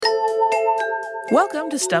Welcome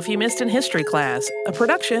to Stuff You Missed in History Class, a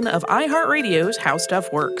production of iHeartRadio's How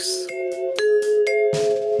Stuff Works.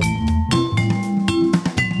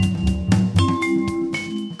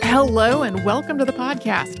 Hello and welcome to the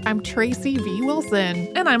podcast. I'm Tracy V.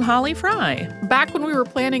 Wilson. And I'm Holly Fry. Back when we were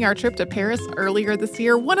planning our trip to Paris earlier this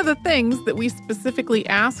year, one of the things that we specifically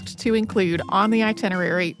asked to include on the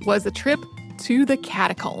itinerary was a trip to the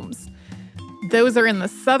Catacombs. Those are in the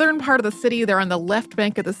southern part of the city. They're on the left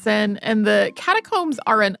bank of the Seine, and the catacombs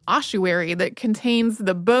are an ossuary that contains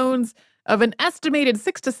the bones of an estimated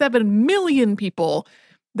 6 to 7 million people.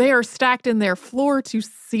 They are stacked in their floor to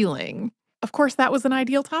ceiling. Of course, that was an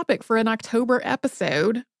ideal topic for an October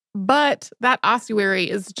episode, but that ossuary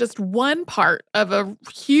is just one part of a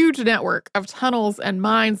huge network of tunnels and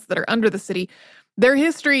mines that are under the city. Their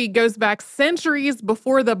history goes back centuries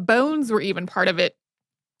before the bones were even part of it.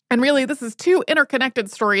 And really, this is two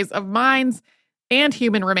interconnected stories of mines and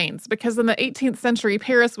human remains, because in the 18th century,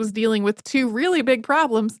 Paris was dealing with two really big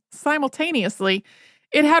problems simultaneously.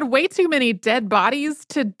 It had way too many dead bodies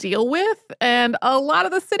to deal with, and a lot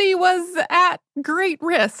of the city was at great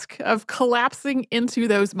risk of collapsing into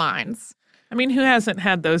those mines. I mean, who hasn't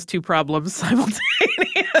had those two problems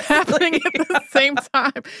simultaneously happening at the same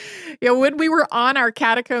time? When we were on our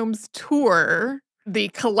catacombs tour, the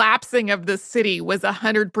collapsing of the city was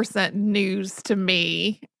 100% news to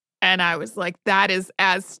me. And I was like, that is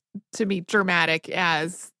as, to me, dramatic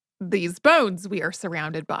as these bones we are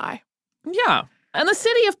surrounded by. Yeah. And the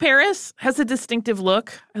city of Paris has a distinctive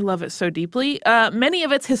look. I love it so deeply. Many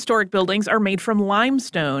of its historic buildings are made from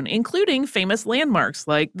limestone, including famous landmarks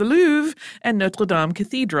like the Louvre and Notre Dame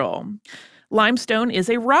Cathedral. Limestone is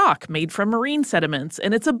a rock made from marine sediments,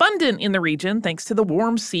 and it's abundant in the region thanks to the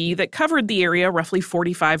warm sea that covered the area roughly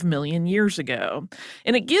 45 million years ago.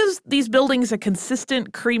 And it gives these buildings a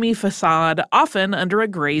consistent, creamy facade, often under a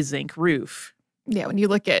gray zinc roof. Yeah, when you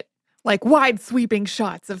look at like wide sweeping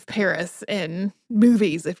shots of Paris in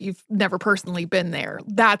movies, if you've never personally been there,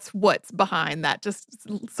 that's what's behind that just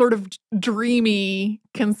sort of dreamy,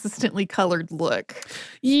 consistently colored look.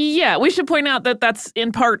 Yeah, we should point out that that's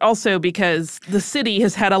in part also because the city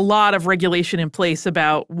has had a lot of regulation in place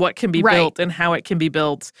about what can be built and how it can be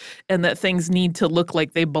built, and that things need to look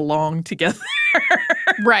like they belong together.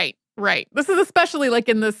 Right. This is especially like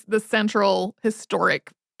in the central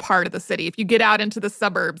historic part of the city. If you get out into the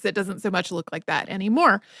suburbs, it doesn't so much look like that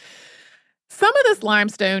anymore. Some of this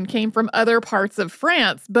limestone came from other parts of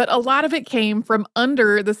France, but a lot of it came from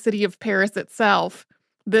under the city of Paris itself.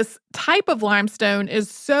 This type of limestone is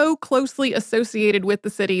so closely associated with the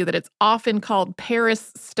city that it's often called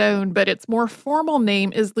Paris stone, but its more formal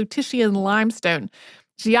name is Lutetian limestone.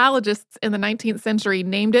 Geologists in the 19th century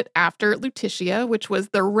named it after Lutetia, which was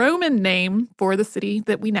the Roman name for the city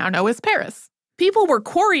that we now know as Paris. People were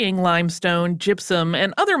quarrying limestone, gypsum,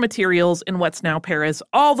 and other materials in what's now Paris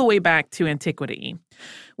all the way back to antiquity.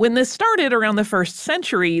 When this started around the 1st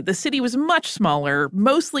century, the city was much smaller,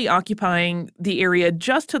 mostly occupying the area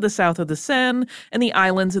just to the south of the Seine and the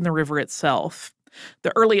islands in the river itself.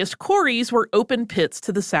 The earliest quarries were open pits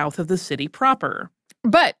to the south of the city proper.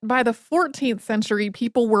 But by the 14th century,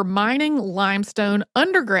 people were mining limestone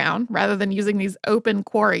underground rather than using these open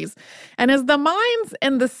quarries. And as the mines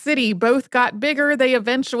and the city both got bigger, they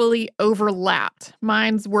eventually overlapped.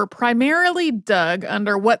 Mines were primarily dug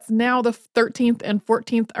under what's now the 13th and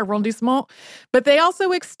 14th arrondissement, but they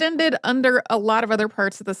also extended under a lot of other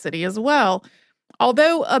parts of the city as well.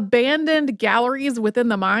 Although abandoned galleries within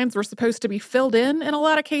the mines were supposed to be filled in a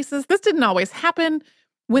lot of cases, this didn't always happen.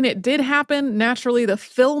 When it did happen, naturally, the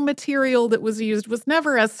fill material that was used was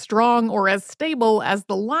never as strong or as stable as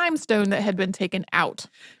the limestone that had been taken out.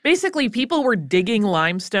 Basically, people were digging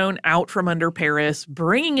limestone out from under Paris,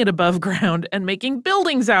 bringing it above ground, and making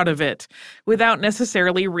buildings out of it, without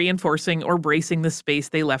necessarily reinforcing or bracing the space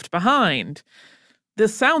they left behind.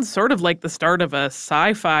 This sounds sort of like the start of a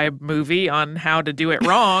sci-fi movie on how to do it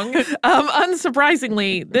wrong.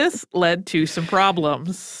 Unsurprisingly, this led to some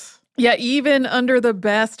problems. Yeah, even under the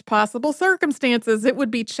best possible circumstances, it would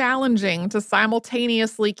be challenging to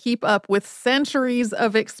simultaneously keep up with centuries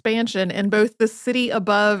of expansion in both the city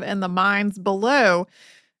above and the mines below.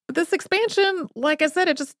 But this expansion, like I said,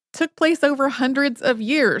 it just took place over hundreds of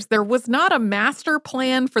years. There was not a master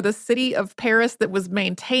plan for the city of Paris that was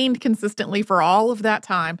maintained consistently for all of that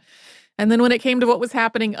time. And then when it came to what was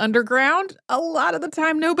happening underground, a lot of the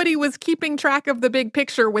time nobody was keeping track of the big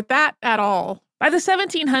picture with that at all. By the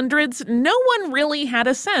 1700s, no one really had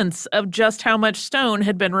a sense of just how much stone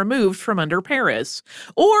had been removed from under Paris,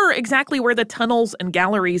 or exactly where the tunnels and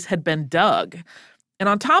galleries had been dug. And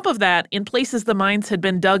on top of that, in places the mines had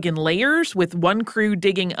been dug in layers, with one crew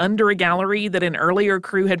digging under a gallery that an earlier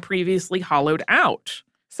crew had previously hollowed out.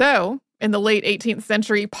 So, in the late 18th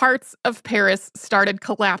century, parts of Paris started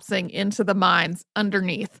collapsing into the mines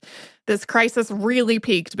underneath. This crisis really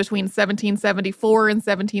peaked between 1774 and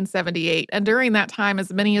 1778, and during that time,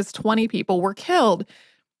 as many as 20 people were killed.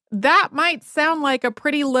 That might sound like a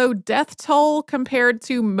pretty low death toll compared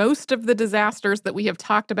to most of the disasters that we have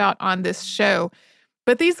talked about on this show.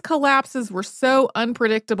 But these collapses were so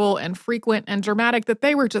unpredictable and frequent and dramatic that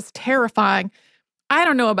they were just terrifying. I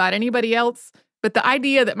don't know about anybody else, but the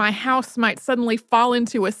idea that my house might suddenly fall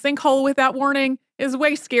into a sinkhole without warning is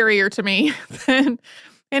way scarier to me than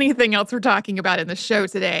anything else we're talking about in the show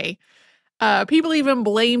today. People even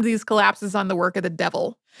blamed these collapses on the work of the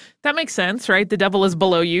devil. That makes sense, right? The devil is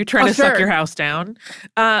below you, trying to suck your house down.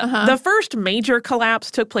 The first major collapse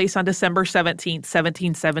took place on December 17th,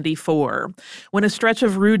 1774, when a stretch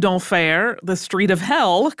of Rue d'Enfer, the Street of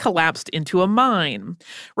Hell, collapsed into a mine.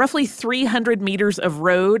 Roughly 300 meters of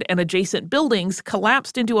road and adjacent buildings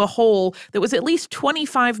collapsed into a hole that was at least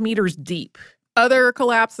 25 meters deep. Other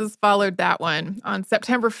collapses followed that one. On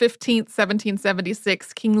September 15th,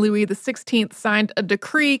 1776, King Louis XVI signed a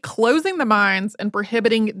decree closing the mines and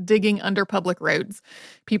prohibiting digging under public roads.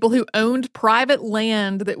 People who owned private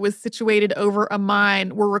land that was situated over a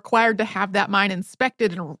mine were required to have that mine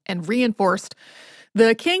inspected and reinforced.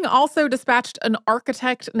 The king also dispatched an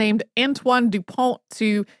architect named Antoine Dupont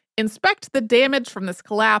to inspect the damage from this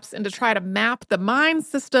collapse and to try to map the mine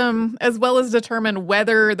system, as well as determine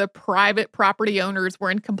whether the private property owners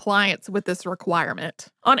were in compliance with this requirement.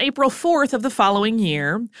 On April 4th of the following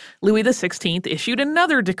year, Louis XVI issued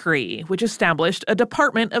another decree, which established a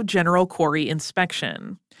Department of General Quarry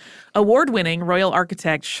Inspection. Award-winning royal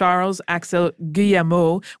architect Charles-Axel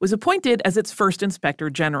Guillemot was appointed as its first inspector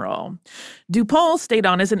general. Dupont stayed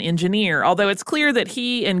on as an engineer, although it's clear that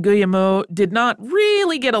he and Guillemot did not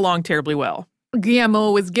really get along terribly well.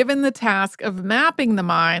 Guillemot was given the task of mapping the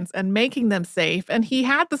mines and making them safe, and he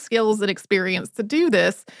had the skills and experience to do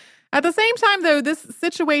this. At the same time, though, this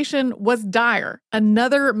situation was dire.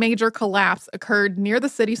 Another major collapse occurred near the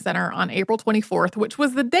city center on April 24th, which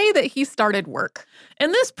was the day that he started work.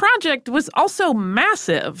 And this project was also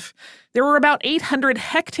massive. There were about 800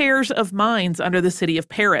 hectares of mines under the city of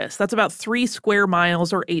Paris. That's about 3 square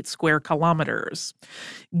miles or 8 square kilometers.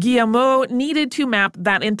 Guillemot needed to map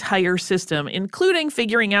that entire system, including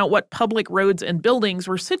figuring out what public roads and buildings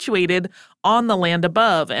were situated on the land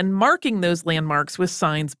above and marking those landmarks with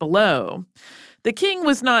signs below. The king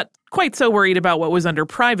was not quite so worried about what was under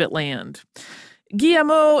private land.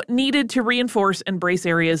 Guillemot needed to reinforce and brace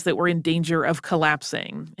areas that were in danger of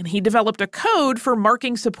collapsing, and he developed a code for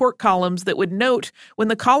marking support columns that would note when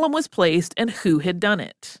the column was placed and who had done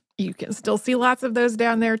it. You can still see lots of those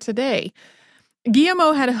down there today.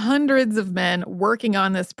 Guillemot had hundreds of men working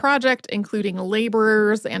on this project, including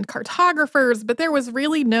laborers and cartographers, but there was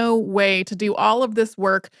really no way to do all of this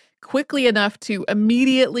work quickly enough to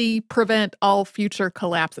immediately prevent all future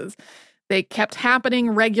collapses. They kept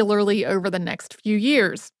happening regularly over the next few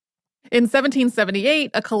years. In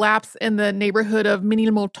 1778, a collapse in the neighborhood of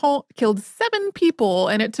Ménilmontant killed 7 people,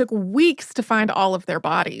 and it took weeks to find all of their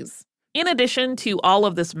bodies. In addition to all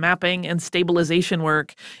of this mapping and stabilization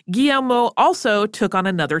work, Guillemot also took on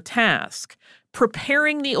another task: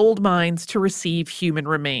 preparing the old mines to receive human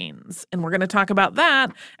remains. And we're going to talk about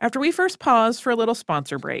that after we first pause for a little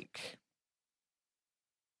sponsor break.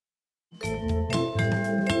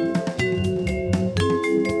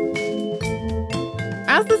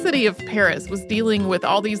 As the city of Paris was dealing with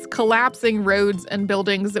all these collapsing roads and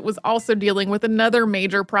buildings, it was also dealing with another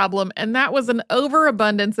major problem, and that was an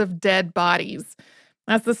overabundance of dead bodies.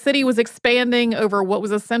 As the city was expanding over what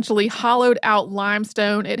was essentially hollowed out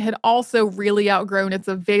limestone, it had also really outgrown its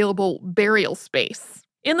available burial space.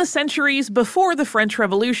 In the centuries before the French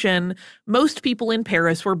Revolution, most people in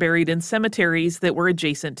Paris were buried in cemeteries that were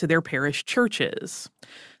adjacent to their parish churches.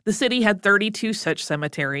 The city had 32 such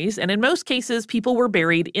cemeteries, and in most cases, people were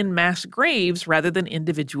buried in mass graves rather than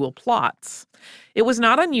individual plots. It was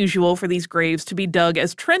not unusual for these graves to be dug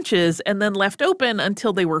as trenches and then left open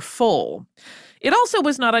until they were full. It also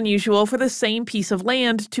was not unusual for the same piece of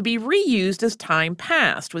land to be reused as time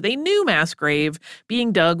passed, with a new mass grave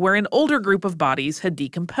being dug where an older group of bodies had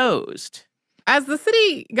decomposed. As the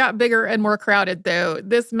city got bigger and more crowded, though,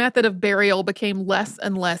 this method of burial became less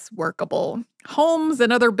and less workable. Homes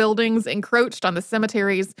and other buildings encroached on the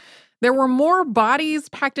cemeteries. There were more bodies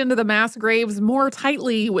packed into the mass graves more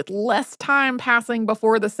tightly, with less time passing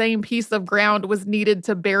before the same piece of ground was needed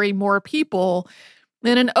to bury more people.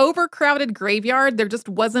 In an overcrowded graveyard, there just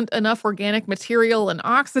wasn't enough organic material and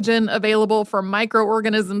oxygen available for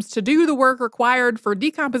microorganisms to do the work required for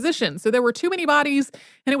decomposition. So there were too many bodies,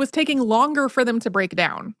 and it was taking longer for them to break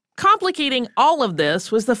down. Complicating all of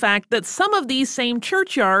this was the fact that some of these same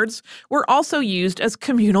churchyards were also used as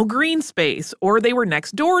communal green space, or they were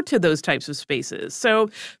next door to those types of spaces. So,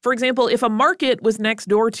 for example, if a market was next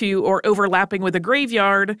door to or overlapping with a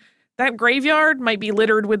graveyard, that graveyard might be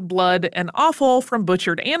littered with blood and offal from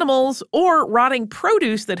butchered animals or rotting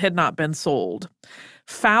produce that had not been sold.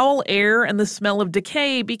 Foul air and the smell of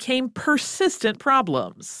decay became persistent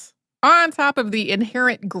problems. On top of the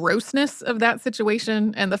inherent grossness of that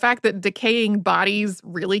situation and the fact that decaying bodies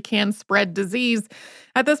really can spread disease,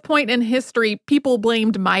 at this point in history, people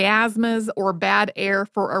blamed miasmas or bad air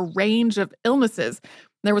for a range of illnesses.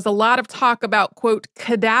 There was a lot of talk about, quote,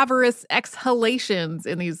 cadaverous exhalations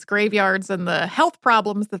in these graveyards and the health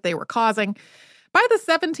problems that they were causing. By the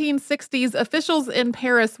 1760s, officials in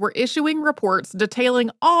Paris were issuing reports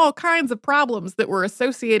detailing all kinds of problems that were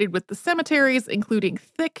associated with the cemeteries, including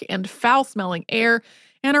thick and foul-smelling air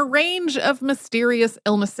and a range of mysterious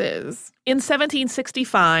illnesses. In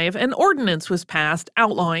 1765, an ordinance was passed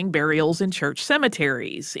outlawing burials in church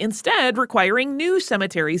cemeteries, instead requiring new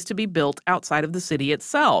cemeteries to be built outside of the city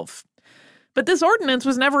itself. But this ordinance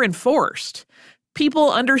was never enforced.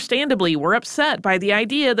 People understandably were upset by the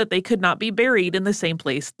idea that they could not be buried in the same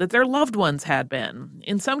place that their loved ones had been.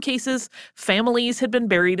 In some cases, families had been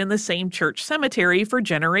buried in the same church cemetery for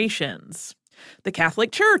generations. The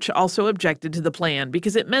Catholic Church also objected to the plan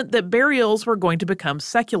because it meant that burials were going to become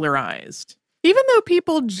secularized. Even though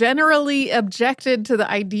people generally objected to the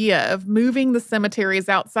idea of moving the cemeteries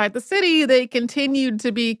outside the city, they continued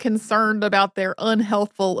to be concerned about their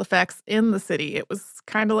unhealthful effects in the city. It was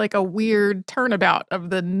kind of like a weird turnabout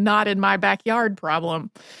of the not in my backyard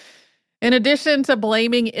problem. In addition to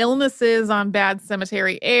blaming illnesses on bad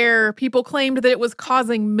cemetery air, people claimed that it was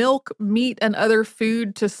causing milk, meat, and other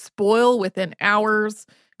food to spoil within hours.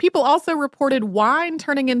 People also reported wine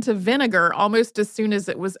turning into vinegar almost as soon as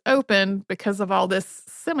it was opened because of all this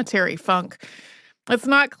cemetery funk. It's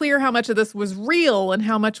not clear how much of this was real and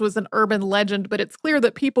how much was an urban legend, but it's clear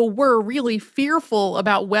that people were really fearful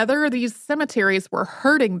about whether these cemeteries were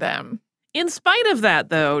hurting them. In spite of that,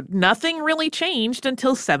 though, nothing really changed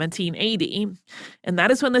until 1780. And that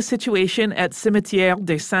is when the situation at Cimetière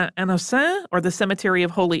des Saints Innocents, or the Cemetery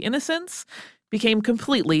of Holy Innocents, became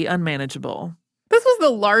completely unmanageable. This was the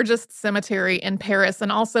largest cemetery in Paris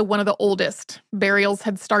and also one of the oldest. Burials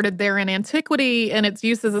had started there in antiquity, and its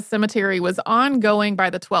use as a cemetery was ongoing by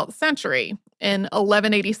the 12th century. In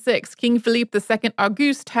 1186, King Philippe II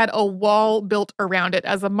Auguste had a wall built around it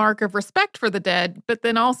as a mark of respect for the dead, but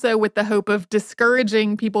then also with the hope of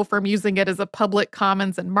discouraging people from using it as a public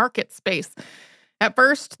commons and market space. At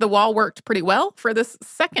first, the wall worked pretty well for this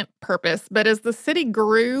second purpose, but as the city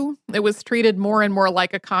grew, it was treated more and more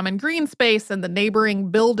like a common green space, and the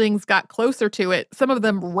neighboring buildings got closer to it, some of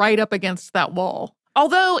them right up against that wall.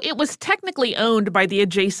 Although it was technically owned by the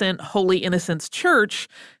adjacent Holy Innocents Church,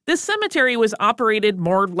 this cemetery was operated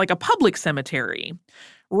more like a public cemetery.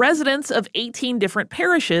 Residents of 18 different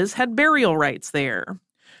parishes had burial rights there.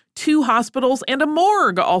 2 hospitals and a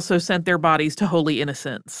morgue also sent their bodies to Holy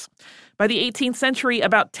Innocents. By the 18th century,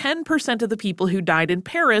 about 10% of the people who died in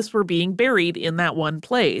Paris were being buried in that one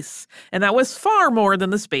place, and that was far more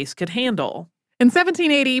than the space could handle. In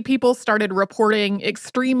 1780, people started reporting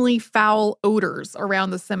extremely foul odors around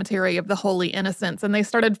the Cemetery of the Holy Innocents, and they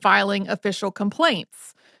started filing official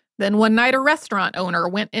complaints. Then one night, a restaurant owner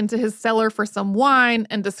went into his cellar for some wine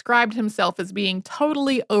and described himself as being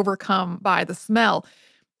totally overcome by the smell.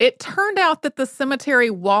 It turned out that the cemetery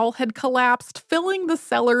wall had collapsed, filling the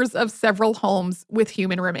cellars of several homes with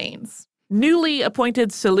human remains. Newly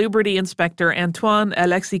appointed Salubrity Inspector Antoine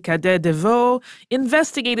Alexis Cadet de Vaux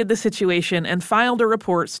investigated the situation and filed a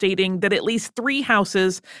report stating that at least 3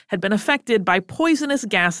 houses had been affected by poisonous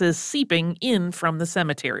gases seeping in from the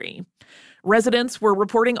cemetery. Residents were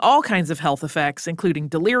reporting all kinds of health effects, including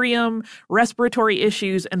delirium, respiratory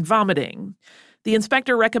issues, and vomiting. The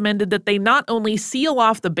inspector recommended that they not only seal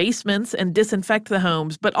off the basements and disinfect the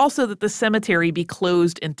homes, but also that the cemetery be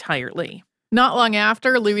closed entirely. Not long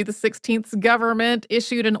after, Louis XVI's government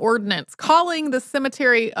issued an ordinance calling the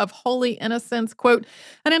Cemetery of Holy Innocents, quote,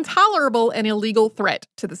 an intolerable and illegal threat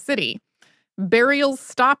to the city. Burials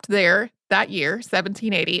stopped there that year,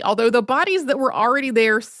 1780, although the bodies that were already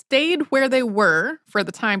there stayed where they were for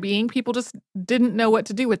the time being. People just didn't know what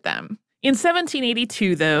to do with them. In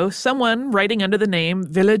 1782, though, someone writing under the name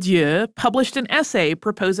Villedieu published an essay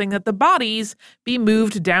proposing that the bodies be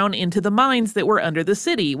moved down into the mines that were under the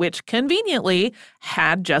city, which conveniently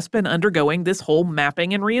had just been undergoing this whole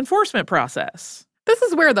mapping and reinforcement process. This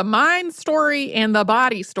is where the mine story and the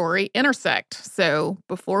body story intersect. So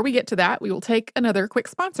before we get to that, we will take another quick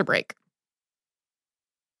sponsor break.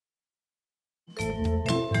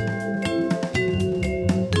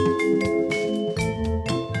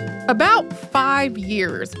 About 5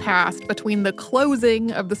 years passed between the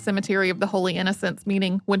closing of the Cemetery of the Holy Innocents,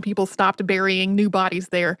 meaning when people stopped burying new bodies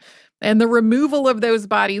there, and the removal of those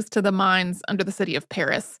bodies to the mines under the city of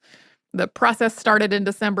Paris. The process started in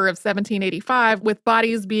December of 1785, with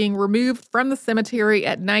bodies being removed from the cemetery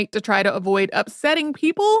at night to try to avoid upsetting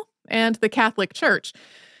people and the Catholic Church.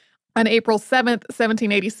 On April 7th,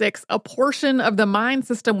 1786, a portion of the mine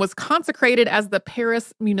system was consecrated as the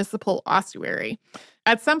Paris Municipal Ossuary.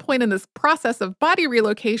 At some point in this process of body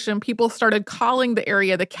relocation, people started calling the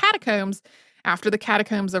area the Catacombs after the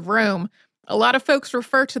Catacombs of Rome. A lot of folks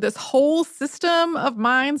refer to this whole system of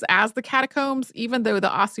mines as the catacombs, even though the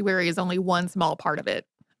ossuary is only one small part of it.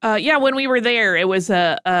 When we were there, it was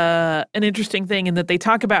an interesting thing in that they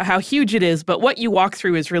talk about how huge it is, but what you walk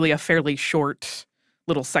through is really a fairly short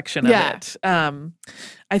little section of it.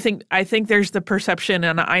 I think there's the perception,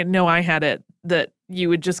 and I know I had it, that you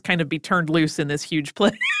would just kind of be turned loose in this huge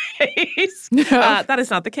place. That is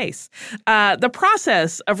not the case. The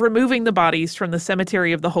process of removing the bodies from the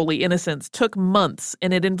Cemetery of the Holy Innocents took months,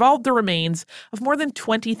 and it involved the remains of more than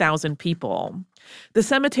 20,000 people. The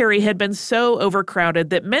cemetery had been so overcrowded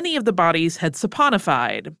that many of the bodies had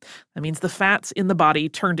saponified. That means the fats in the body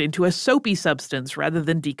turned into a soapy substance rather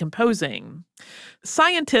than decomposing.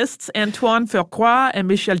 Scientists Antoine Fourcroy and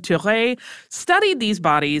Michel Thuret studied these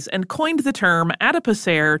bodies and coined the term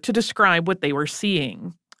adipocere to describe what they were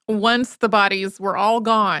seeing. Once the bodies were all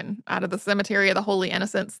gone out of the Cemetery of the Holy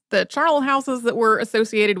Innocents, the charnel houses that were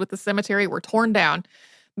associated with the cemetery were torn down.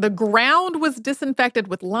 The ground was disinfected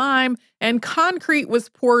with lime, and concrete was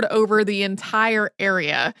poured over the entire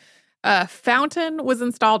area. A fountain was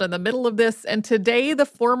installed in the middle of this, and today the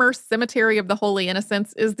former Cemetery of the Holy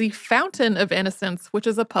Innocents is the Fountain of Innocents, which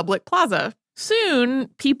is a public plaza. Soon,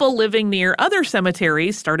 people living near other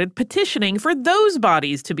cemeteries started petitioning for those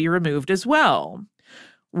bodies to be removed as well.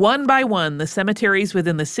 One by one, the cemeteries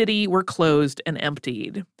within the city were closed and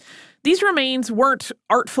emptied. These remains weren't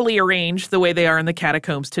artfully arranged the way they are in the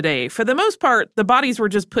catacombs today. For the most part, the bodies were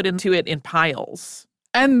just put into it in piles.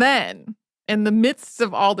 And then, in the midst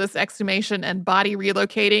of all this exhumation and body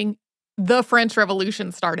relocating, the French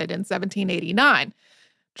Revolution started in 1789.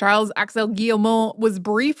 Charles Axel Guillemot was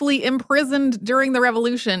briefly imprisoned during the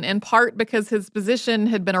Revolution, in part because his position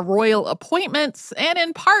had been a royal appointment, and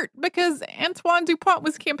in part because Antoine Dupont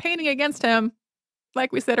was campaigning against him.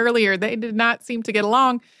 Like we said earlier, they did not seem to get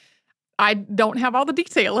along. I don't have all the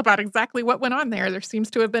detail about exactly what went on there. There seems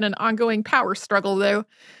to have been an ongoing power struggle, though.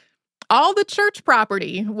 All the church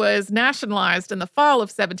property was nationalized in the fall of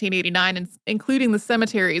 1789, including the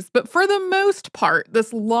cemeteries. But for the most part,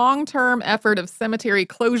 this long-term effort of cemetery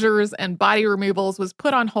closures and body removals was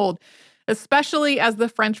put on hold, especially as the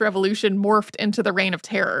French Revolution morphed into the Reign of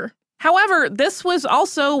Terror. However, this was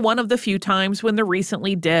also one of the few times when the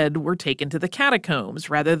recently dead were taken to the catacombs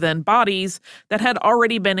rather than bodies that had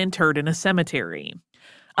already been interred in a cemetery.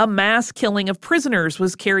 A mass killing of prisoners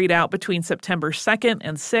was carried out between September 2nd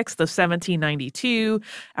and 6th of 1792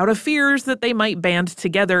 out of fears that they might band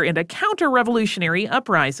together in a counter-revolutionary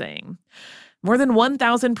uprising. More than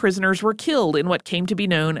 1,000 prisoners were killed in what came to be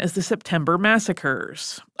known as the September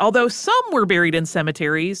Massacres. Although some were buried in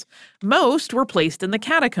cemeteries, most were placed in the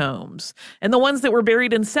catacombs, and the ones that were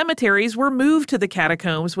buried in cemeteries were moved to the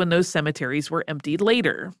catacombs when those cemeteries were emptied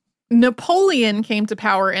later. Napoleon came to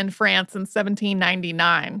power in France in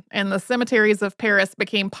 1799, and the cemeteries of Paris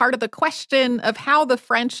became part of the question of how the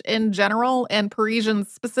French in general and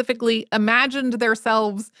Parisians specifically imagined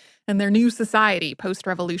themselves and their new society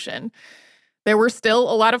post-revolution. There were still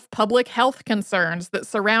a lot of public health concerns that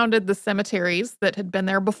surrounded the cemeteries that had been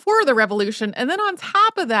there before the revolution. And then on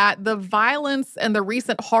top of that, the violence and the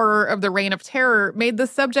recent horror of the Reign of Terror made the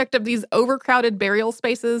subject of these overcrowded burial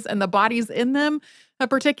spaces and the bodies in them a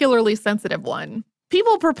particularly sensitive one.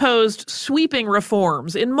 People proposed sweeping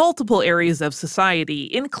reforms in multiple areas of society,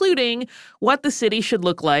 including what the city should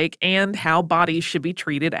look like and how bodies should be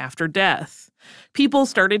treated after death. People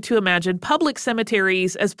started to imagine public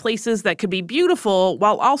cemeteries as places that could be beautiful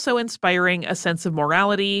while also inspiring a sense of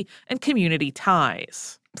morality and community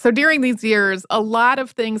ties. So during these years, a lot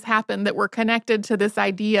of things happened that were connected to this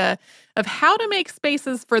idea of how to make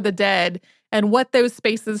spaces for the dead and what those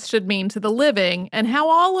spaces should mean to the living, and how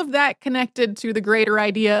all of that connected to the greater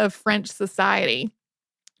idea of French society.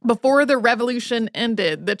 Before the revolution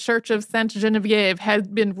ended, the Church of Sainte Geneviève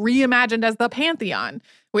had been reimagined as the Pantheon,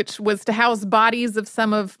 which was to house bodies of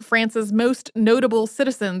some of France's most notable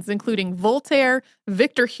citizens, including Voltaire,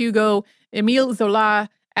 Victor Hugo, Émile Zola,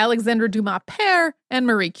 Alexandre Dumas Père, and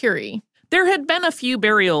Marie Curie. There had been a few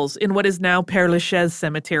burials in what is now Père Lachaise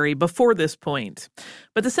Cemetery before this point,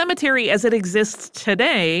 but the cemetery as it exists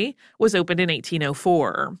today was opened in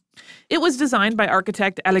 1804. It was designed by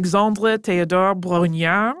architect Alexandre Théodore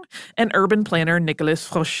Brognard and urban planner Nicolas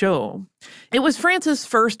Frochot. It was France's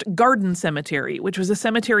first garden cemetery, which was a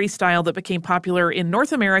cemetery style that became popular in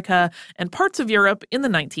North America and parts of Europe in the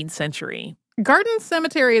 19th century. Garden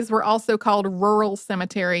cemeteries were also called rural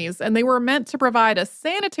cemeteries, and they were meant to provide a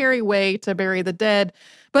sanitary way to bury the dead,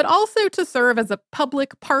 but also to serve as a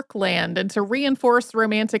public parkland and to reinforce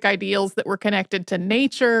romantic ideals that were connected to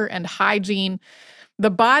nature and hygiene.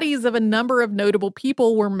 The bodies of a number of notable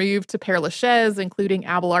people were moved to Père Lachaise, including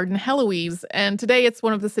Abelard and Heloise, and today it's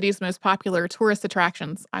one of the city's most popular tourist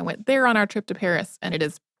attractions. I went there on our trip to Paris, and it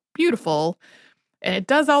is beautiful, and it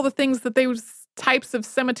does all the things that those types of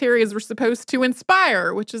cemeteries were supposed to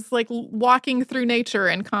inspire, which is like walking through nature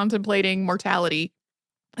and contemplating mortality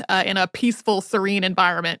in a peaceful, serene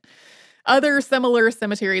environment. Other similar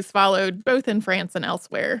cemeteries followed, both in France and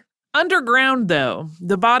elsewhere. Underground, though,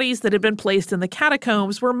 the bodies that had been placed in the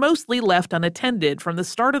catacombs were mostly left unattended from the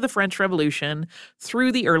start of the French Revolution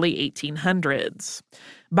through the early 1800s.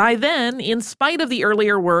 By then, in spite of the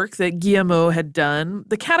earlier work that Guillemot had done,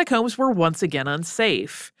 the catacombs were once again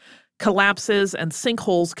unsafe. Collapses and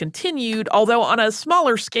sinkholes continued, although on a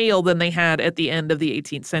smaller scale than they had at the end of the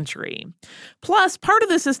 18th century. Plus, part of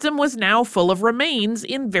the system was now full of remains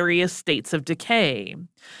in various states of decay.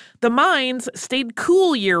 The mines stayed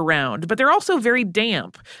cool year-round, but they're also very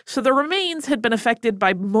damp, so the remains had been affected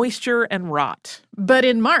by moisture and rot. But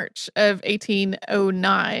in March of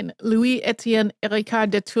 1809, Louis-Étienne Héricard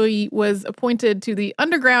de Thury was appointed to the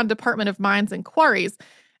Underground Department of Mines and Quarries,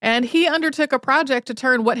 and he undertook a project to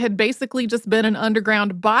turn what had basically just been an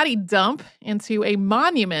underground body dump into a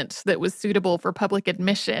monument that was suitable for public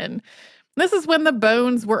admission. This is when the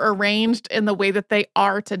bones were arranged in the way that they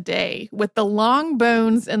are today, with the long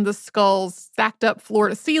bones and the skulls stacked up floor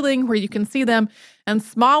to ceiling where you can see them, and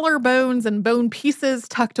smaller bones and bone pieces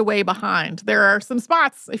tucked away behind. There are some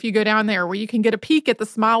spots, if you go down there, where you can get a peek at the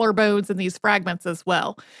smaller bones in these fragments as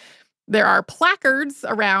well. There are placards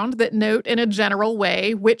around that note in a general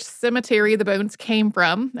way which cemetery the bones came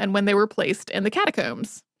from and when they were placed in the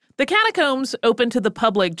catacombs. The catacombs opened to the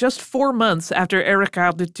public just 4 months after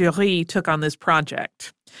Héricard de Thury took on this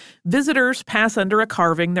project. Visitors pass under a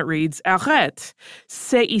carving that reads, Arrête,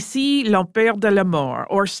 c'est ici l'empire de la mort,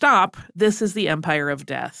 or Stop, this is the empire of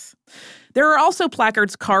death. There are also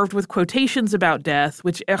placards carved with quotations about death,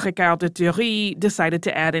 which Héricard de Thury decided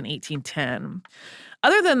to add in 1810.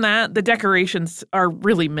 Other than that, the decorations are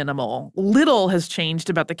really minimal. Little has changed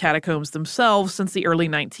about the catacombs themselves since the early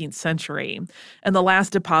 19th century, and the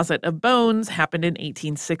last deposit of bones happened in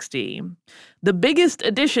 1860. The biggest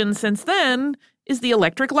addition since then is the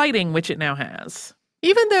electric lighting, which it now has.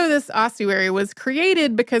 Even though this ossuary was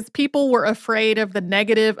created because people were afraid of the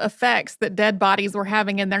negative effects that dead bodies were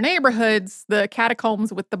having in their neighborhoods, the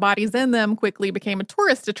catacombs with the bodies in them quickly became a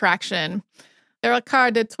tourist attraction.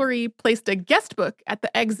 Héricard de Thury placed a guest book at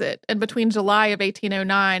the exit, and between July of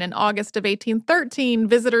 1809 and August of 1813,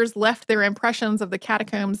 visitors left their impressions of the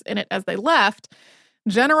catacombs in it as they left.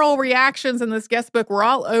 General reactions in this guest book were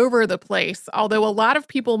all over the place, although a lot of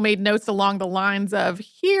people made notes along the lines of,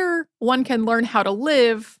 here, one can learn how to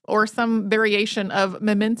live, or some variation of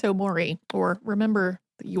memento mori, or remember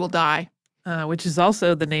that you will die. Which is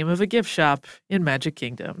also the name of a gift shop in Magic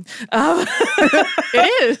Kingdom.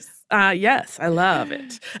 It is. Yes, I love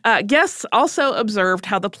it. Guests also observed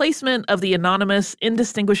how the placement of the anonymous,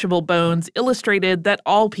 indistinguishable bones illustrated that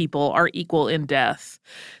all people are equal in death.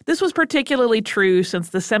 This was particularly true since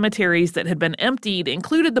the cemeteries that had been emptied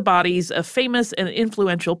included the bodies of famous and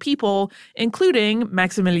influential people, including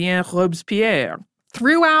Maximilien Robespierre.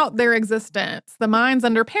 Throughout their existence, the mines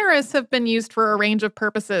under Paris have been used for a range of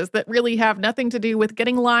purposes that really have nothing to do with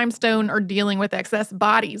getting limestone or dealing with excess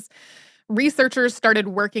bodies. Researchers started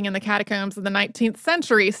working in the catacombs in the 19th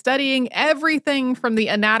century, studying everything from the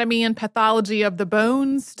anatomy and pathology of the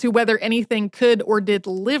bones to whether anything could or did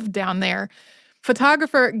live down there.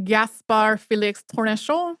 Photographer Gaspard Félix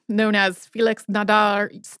Tournachon, known as Félix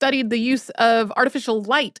Nadar, studied the use of artificial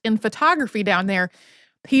light in photography down there.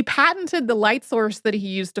 He patented the light source that he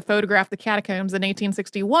used to photograph the catacombs in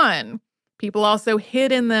 1861. People also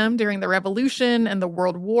hid in them during the Revolution and the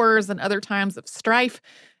World Wars and other times of strife.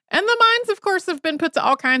 And the mines, of course, have been put to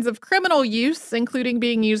all kinds of criminal use, including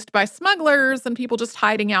being used by smugglers and people just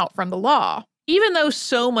hiding out from the law. Even though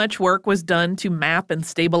so much work was done to map and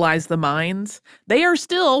stabilize the mines, they are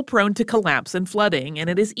still prone to collapse and flooding, and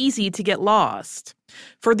it is easy to get lost.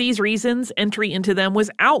 For these reasons, entry into them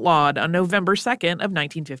was outlawed on November 2nd of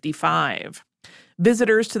 1955.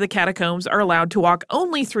 Visitors to the catacombs are allowed to walk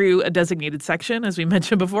only through a designated section, as we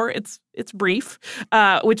mentioned before. It's brief,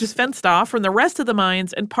 which is fenced off from the rest of the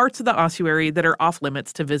mines and parts of the ossuary that are off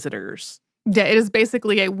limits to visitors. Yeah, it is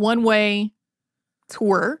basically a one-way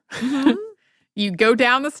tour. Mm-hmm. You go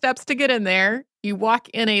down the steps to get in there, you walk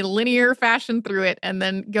in a linear fashion through it, and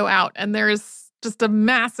then go out. And there's just a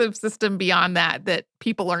massive system beyond that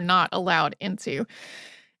people are not allowed into.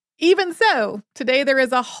 Even so, today there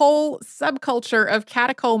is a whole subculture of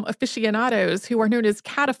catacomb aficionados who are known as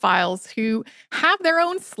cataphiles, who have their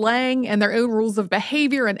own slang and their own rules of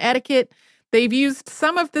behavior and etiquette. They've used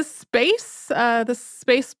some of this space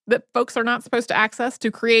that folks are not supposed to access,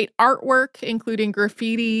 to create artwork, including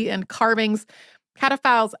graffiti and carvings.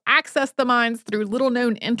 Cataphiles access the mines through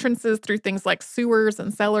little-known entrances through things like sewers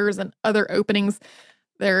and cellars and other openings.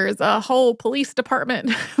 There's a whole police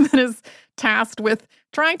department that is tasked with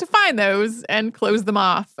trying to find those and close them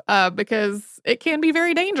off because it can be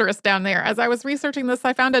very dangerous down there. As I was researching this,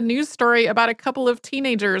 I found a news story about a couple of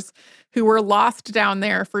teenagers who were lost down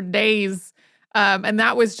there for days. And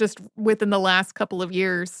that was just within the last couple of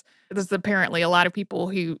years. There's apparently a lot of people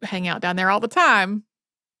who hang out down there all the time,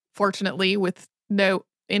 fortunately, with no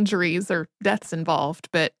injuries or deaths involved.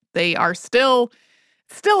 But they are still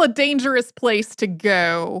a dangerous place to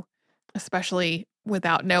go, especially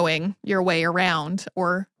without knowing your way around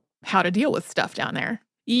or how to deal with stuff down there.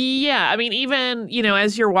 Yeah, I mean, even,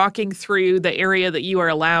 as you're walking through the area that you are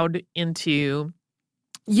allowed into,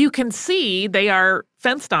 you can see they are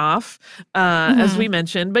fenced off, as we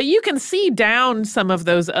mentioned, but you can see down some of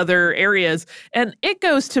those other areas, and it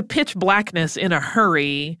goes to pitch blackness in a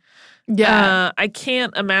hurry. Yeah. I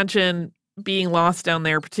can't imagine being lost down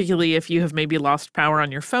there, particularly if you have maybe lost power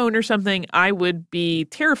on your phone or something. I would be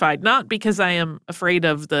terrified, not because I am afraid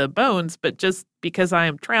of the bones, but just because I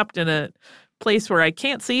am trapped in a place where I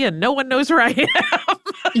can't see and no one knows where I am.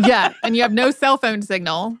 Yeah, and you have no cell phone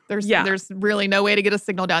signal. There's really no way to get a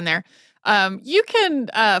signal down there. You can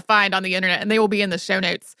find on the internet, and they will be in the show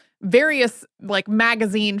notes, various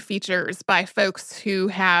magazine features by folks who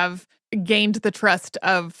have gained the trust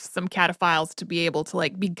of some cataphiles to be able to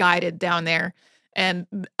be guided down there. And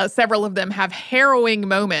several of them have harrowing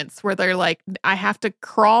moments where they're like, I have to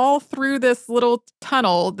crawl through this little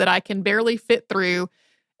tunnel that I can barely fit through,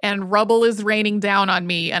 and rubble is raining down on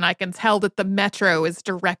me, and I can tell that the metro is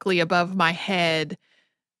directly above my head.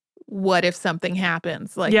 What if something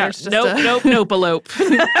happens? There's just nope, elope.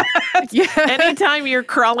 Yeah. Anytime you're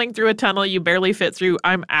crawling through a tunnel you barely fit through,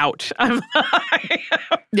 I'm out.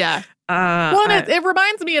 Yeah. It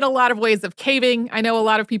reminds me in a lot of ways of caving. I know a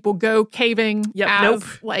lot of people go caving as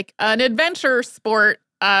an adventure sport,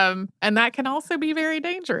 and that can also be very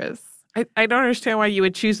dangerous. I don't understand why you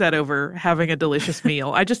would choose that over having a delicious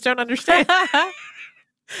meal. I just don't understand.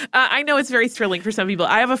 I know it's very thrilling for some people.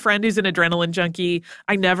 I have a friend who's an adrenaline junkie.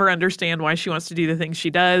 I never understand why she wants to do the things she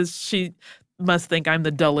does. She must think I'm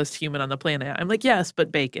the dullest human on the planet. I'm like, yes,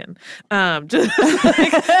 but bacon.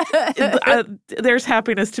 There's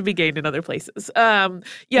happiness to be gained in other places. But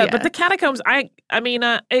the catacombs,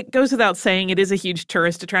 it goes without saying it is a huge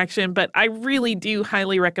tourist attraction, but I really do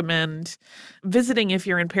highly recommend visiting if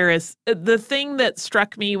you're in Paris. The thing that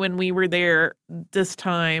struck me when we were there this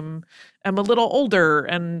time, I'm a little older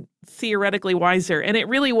and theoretically wiser, and it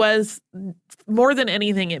really was, more than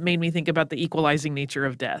anything, it made me think about the equalizing nature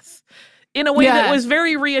of death in a way that was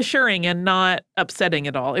very reassuring and not upsetting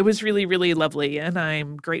at all. It was really, really lovely, and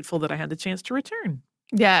I'm grateful that I had the chance to return.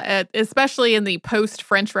 Yeah, especially in the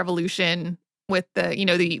post-French Revolution, with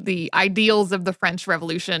the ideals of the French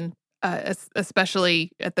Revolution,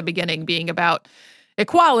 especially at the beginning being about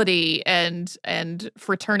equality and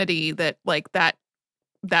fraternity, that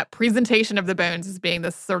presentation of the bones as being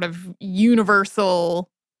this sort of universal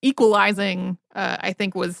equalizing, I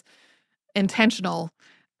think was intentional.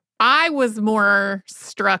 I was more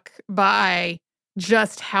struck by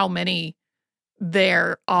just how many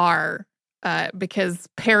there are, because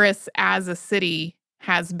Paris as a city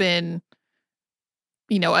has been,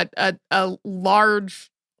 a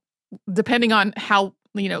large, depending on how,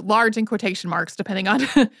 large in quotation marks, depending on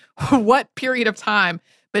what period of time,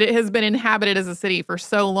 but it has been inhabited as a city for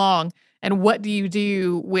so long. And what do you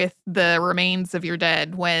do with the remains of your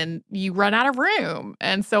dead when you run out of room?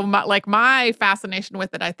 And so my fascination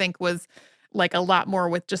with it, I think, was like a lot more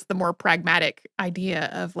with just the more pragmatic idea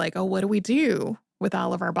of like, oh, what do we do with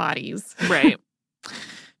all of our bodies? Right.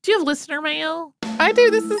 Do you have listener mail? I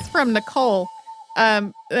do. This is from Nicole.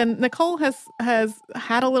 And Nicole has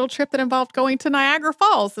had a little trip that involved going to Niagara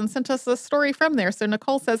Falls and sent us a story from there. So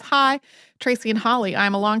Nicole says, "Hi, Tracy and Holly.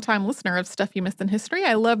 I'm a longtime listener of Stuff You Missed in History.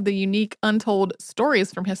 I love the unique, untold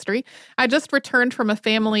stories from history. I just returned from a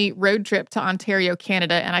family road trip to Ontario,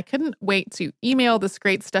 Canada, and I couldn't wait to email this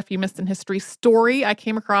great Stuff You Missed in History story I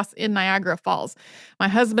came across in Niagara Falls. My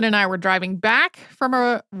husband and I were driving back from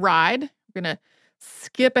a ride. We're going to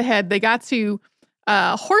skip ahead. They got to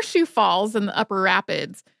Horseshoe Falls in the Upper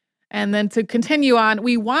Rapids. And then to continue on,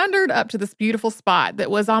 we wandered up to this beautiful spot that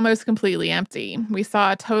was almost completely empty. We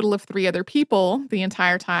saw a total of 3 other people the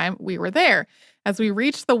entire time we were there. As we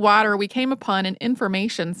reached the water, we came upon an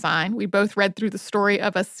information sign. We both read through the story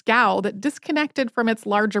of a scow that disconnected from its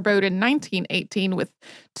larger boat in 1918 with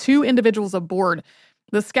 2 individuals aboard.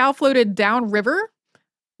 The scow floated downriver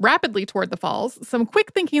rapidly toward the falls. Some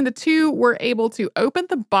quick thinking, the 2 were able to open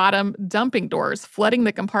the bottom dumping doors, flooding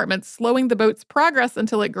the compartment, slowing the boat's progress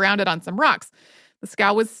until it grounded on some rocks. The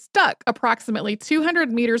scow was stuck approximately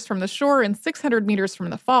 200 meters from the shore and 600 meters from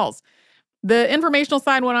the falls. The informational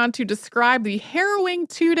sign went on to describe the harrowing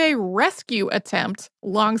 2-day rescue attempt.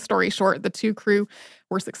 Long story short, the 2 crew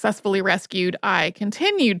were successfully rescued. I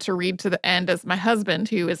continued to read to the end as my husband,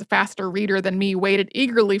 who is a faster reader than me, waited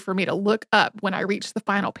eagerly for me to look up when I reached the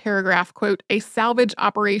final paragraph. Quote, "A salvage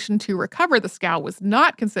operation to recover the scow was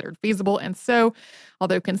not considered feasible, and so,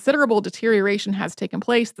 although considerable deterioration has taken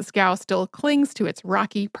place, the scow still clings to its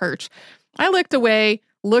rocky perch." I looked away,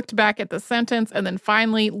 looked back at the sentence, and then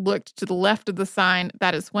finally looked to the left of the sign.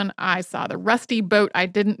 That is when I saw the rusty boat I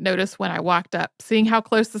didn't notice when I walked up. Seeing how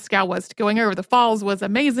close the scow was to going over the falls was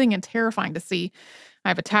amazing and terrifying to see.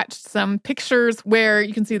 I've attached some pictures where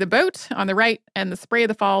you can see the boat on the right and the spray of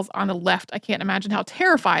the falls on the left. I can't imagine how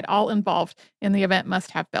terrified all involved in the event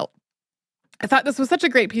must have felt. I thought this was such a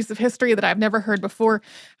great piece of history that I've never heard before.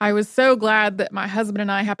 I was so glad that my husband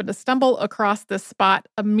and I happened to stumble across this spot.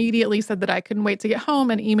 Immediately said that I couldn't wait to get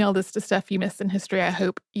home and email this to Stuff You Missed in History. I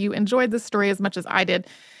hope you enjoyed this story as much as I did.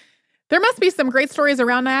 There must be some great stories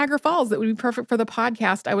around Niagara Falls that would be perfect for the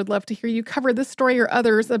podcast. I would love to hear you cover this story or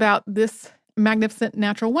others about this magnificent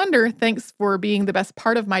natural wonder. Thanks for being the best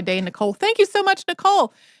part of my day, Nicole. Thank you so much,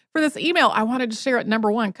 Nicole, for this email. I wanted to share it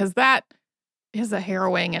number one because that is a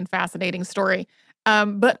harrowing and fascinating story.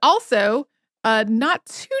 But also, not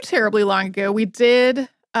too terribly long ago, we did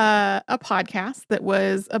a podcast that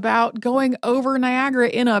was about going over Niagara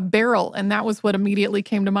in a barrel. And that was what immediately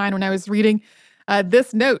came to mind when I was reading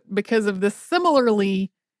this note because of the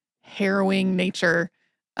similarly harrowing nature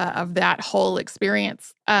of that whole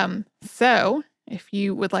experience. So if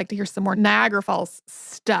you would like to hear some more Niagara Falls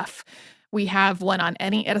stuff, we have one on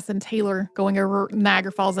Annie Edison Taylor going over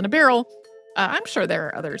Niagara Falls in a barrel. I'm sure there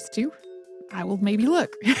are others too. I will maybe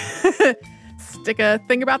look. Stick a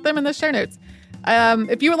thing about them in the show notes.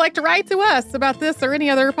 If you would like to write to us about this or any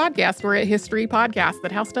other podcast, we're at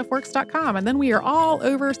historypodcast@howstuffworks.com. And then we are all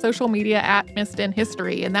over social media at Missed in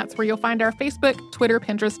History. And that's where you'll find our Facebook, Twitter,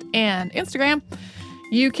 Pinterest, and Instagram.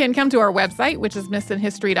 You can come to our website, which is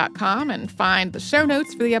missedinhistory.com, and find the show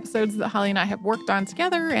notes for the episodes that Holly and I have worked on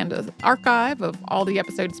together and an archive of all the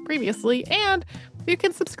episodes previously. And you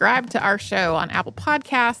can subscribe to our show on Apple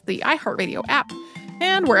Podcasts, the iHeartRadio app,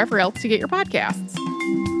 and wherever else you get your podcasts.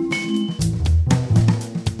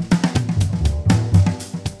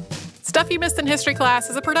 Stuff You Missed in History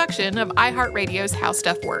Class is a production of iHeartRadio's How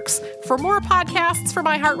Stuff Works. For more podcasts from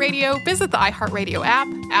iHeartRadio, visit the iHeartRadio app,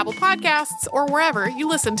 Apple Podcasts, or wherever you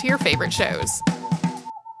listen to your favorite shows.